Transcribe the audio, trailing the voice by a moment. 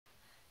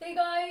Hey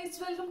guys,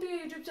 welcome to your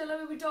YouTube channel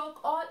where we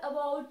talk all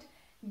about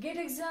GATE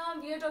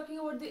exam. We are talking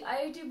about the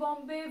IIT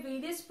Bombay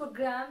various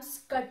programs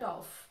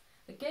cutoff.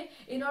 Okay,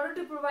 in order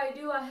to provide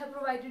you, I have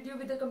provided you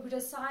with the computer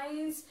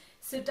science,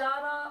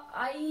 CSRE,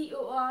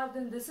 IEOR.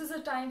 Then this is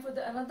a time for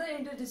another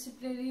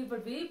interdisciplinary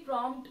but very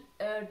prompt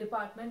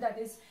department, that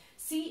is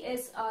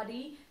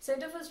CSRE,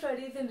 Center for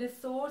Studies in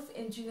Resource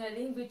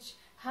Engineering, which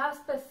have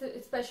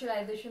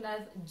specialization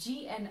as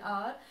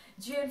GNR,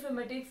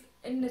 Geoinformatics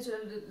in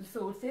Natural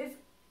Resources.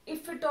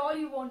 If at all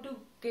you want to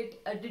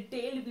get a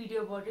detailed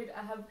video about it,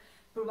 I have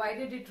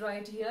provided it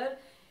right here.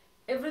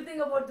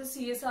 Everything about the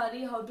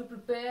CSRE, how to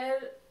prepare,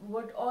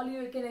 what all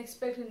you can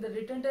expect in the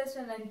written test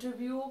and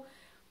interview,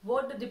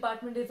 what the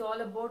department is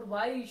all about,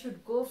 why you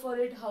should go for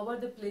it, how are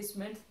the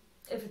placements,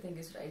 everything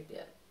is right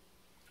there.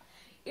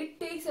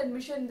 It takes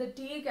admission in the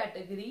TA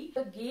category.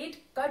 The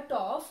GATE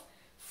cutoff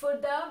for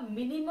the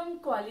minimum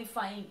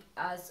qualifying,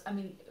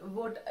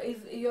 what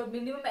is your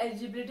minimum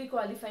eligibility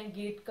qualifying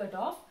GATE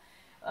cutoff.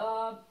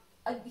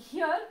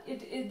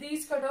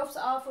 These cutoffs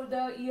are for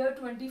the year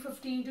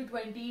 2015 to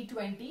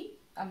 2020.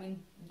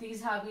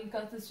 These have been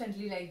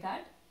consistently like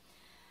that.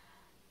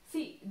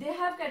 See, they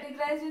have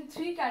categorized in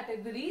 3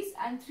 categories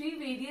and 3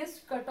 various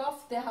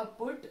cutoffs they have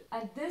put,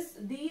 and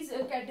these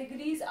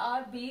categories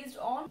are based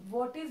on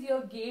what is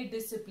your GATE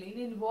discipline,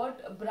 in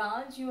what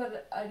branch you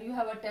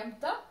have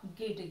attempted the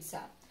GATE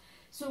exam.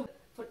 So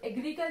for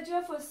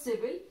agriculture, for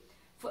civil,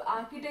 for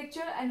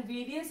architecture and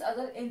various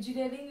other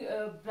engineering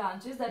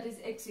branches, that is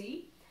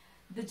XE,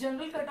 the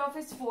general cutoff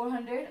is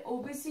 400,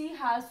 OBC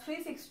has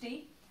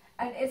 360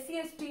 and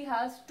SC/ST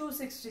has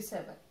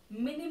 267.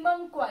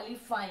 Minimum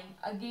qualifying,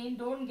 again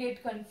don't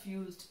get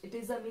confused, it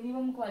is a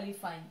minimum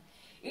qualifying.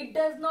 It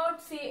does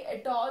not say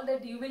at all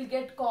that you will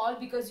get called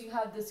because you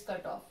have this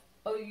cutoff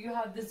or you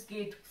have this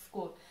GATE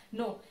score.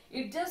 No,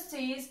 it just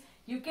says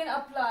you can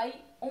apply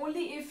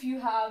only if you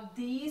have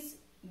these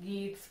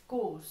GATE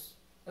scores.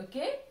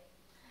 Okay.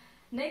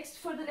 Next,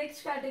 for the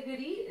next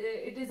category,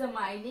 it is a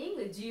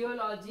mining,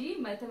 geology,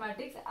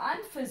 mathematics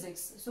and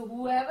physics. So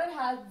whoever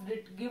has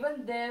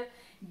given their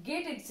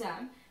GATE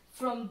exam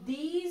from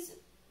these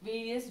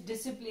various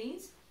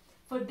disciplines,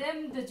 for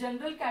them the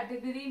general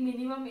category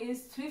minimum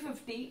is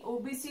 350,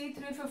 OBC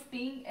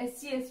 315,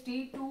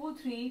 SC/ST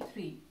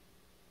 233.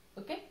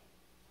 Okay.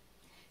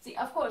 See,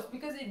 of course,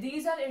 because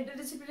these are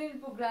interdisciplinary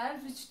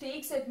programs which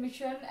takes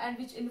admission and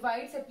which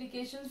invites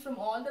applications from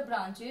all the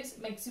branches,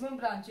 maximum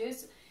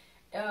branches.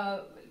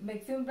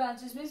 Maximum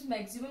branches means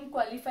maximum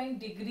qualifying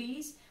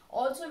degrees,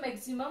 also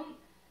maximum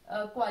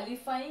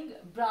qualifying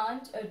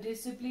branch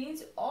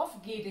disciplines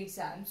of GATE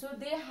exam. So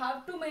they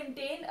have to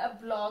maintain a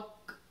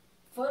block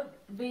for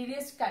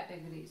various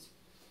categories.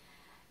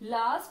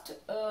 Last,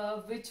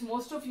 which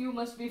most of you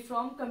must be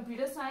from,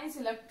 computer science,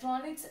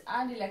 electronics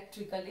and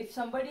electrical. If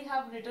somebody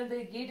have written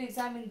the GATE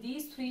exam in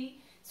these 3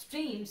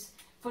 streams,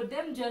 for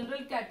them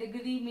general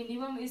category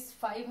minimum is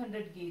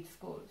 500 GATE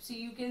score. So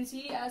you can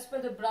see, as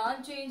per the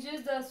branch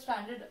changes, the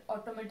standard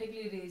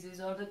automatically raises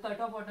or the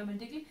cutoff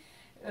automatically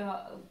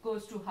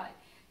goes to high.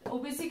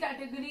 OBC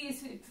category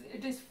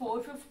is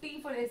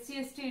 450, for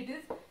SC/ST it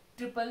is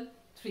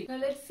 333. Now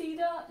let's see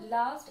the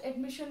last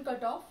admission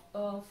cutoff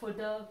for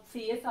the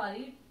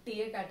CSRE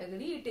TA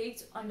category. It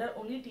takes under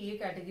only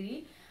TA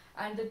category,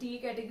 and the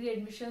TA category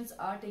admissions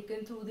are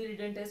taken through the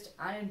written test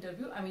and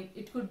interview.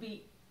 It could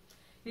be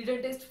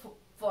written test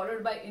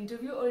followed by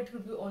interview, or it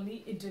could be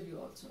only interview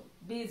also,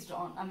 based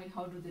on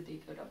how do they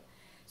take it up.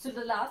 So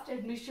the last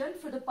admission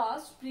for the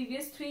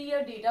previous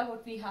 3-year data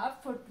what we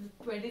have for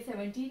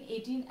 2017,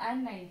 18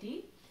 and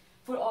 19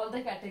 for all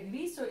the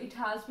categories. So it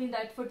has been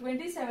that for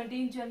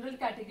 2017 general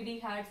category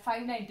had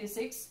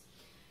 596,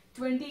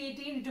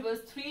 2018 it was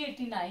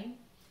 389,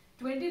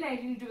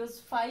 2019 it was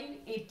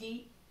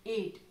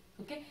 588.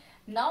 Okay.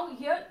 Now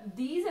here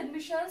these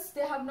admissions,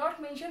 they have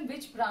not mentioned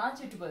which branch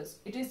it was.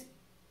 It is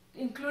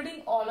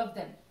including all of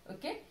them.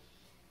 Okay.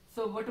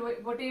 So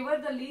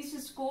whatever the least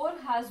score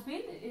has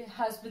been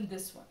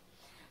this one.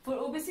 For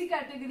OBC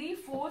category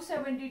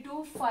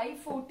 472,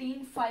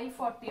 514,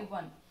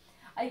 541.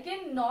 I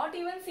cannot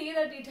even say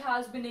that it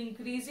has been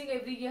increasing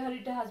every year,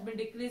 it has been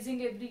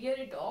decreasing every year.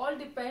 It all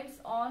depends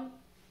on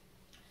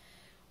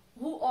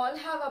who all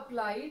have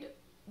applied,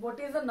 what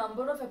is the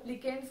number of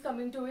applicants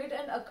coming to it,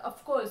 and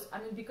of course,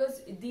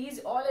 because these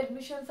all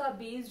admissions are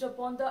based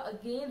upon the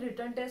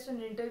written test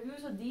and interview,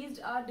 so these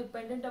are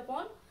dependent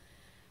upon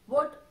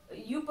what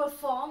you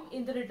perform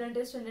in the written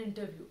test and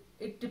interview.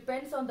 It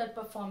depends on that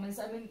performance.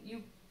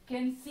 You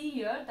can see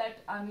here that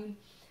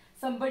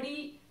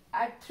somebody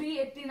at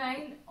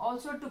 389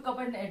 also took up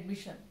an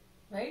admission,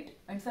 right?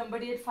 And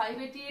somebody at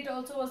 588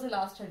 also was the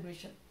last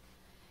admission.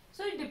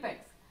 So it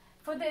depends.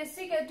 For the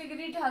SC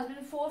category, it has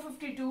been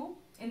 452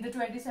 in the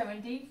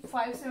 2017,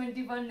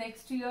 571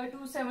 next year,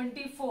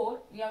 274.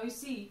 Yeah, we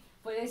see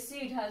for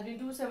SC it has been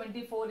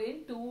 274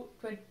 in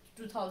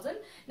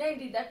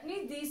 2019. That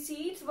means these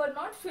seats were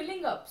not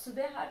filling up, so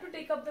they had to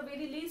take up the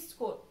very least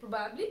score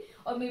probably,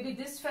 or maybe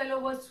this fellow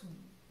was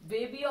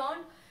way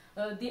beyond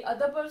the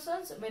other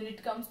persons when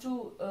it comes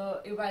to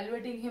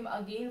evaluating him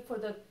again for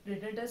the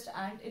written test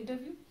and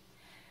interview.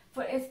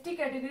 For ST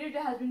category, it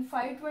has been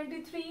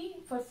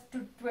 523 for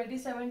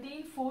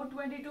 2017,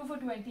 422 for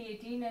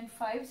 2018, and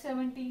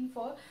 517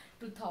 for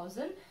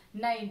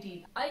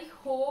 2019. I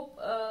hope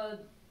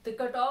the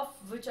cutoff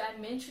which I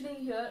am mentioning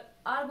here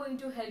are going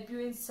to help you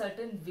in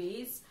certain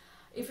ways.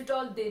 If at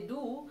all they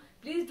do,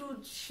 please do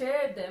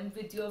share them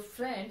with your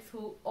friends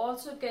who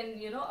also can,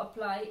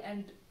 apply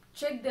and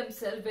check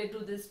themselves where do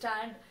they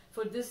stand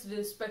for this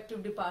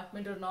respective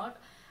department or not.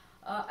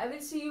 I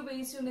will see you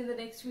very soon in the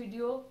next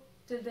video.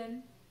 Till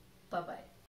then, bye bye.